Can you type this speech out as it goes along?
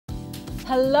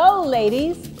Hello,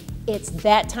 ladies. It's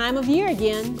that time of year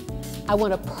again. I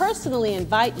want to personally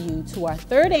invite you to our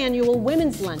third annual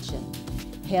Women's Luncheon,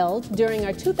 held during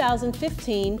our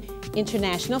 2015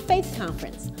 International Faith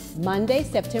Conference, Monday,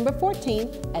 September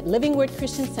 14th at Living Word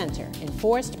Christian Center in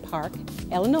Forest Park,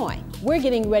 Illinois. We're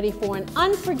getting ready for an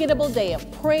unforgettable day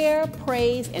of prayer,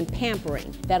 praise, and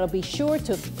pampering that'll be sure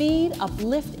to feed,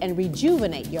 uplift, and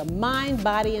rejuvenate your mind,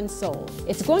 body, and soul.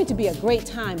 It's going to be a great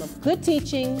time of good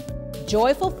teaching,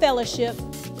 joyful fellowship,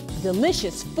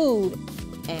 delicious food,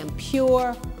 and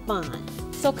pure fun.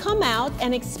 So come out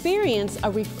and experience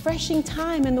a refreshing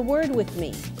time in the Word with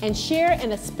me and share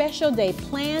in a special day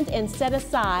planned and set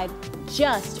aside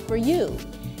just for you.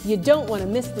 You don't want to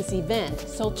miss this event,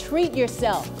 so treat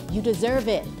yourself. You deserve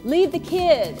it. Leave the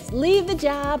kids, leave the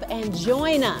job, and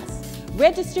join us.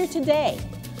 Register today.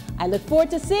 I look forward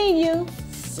to seeing you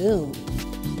soon.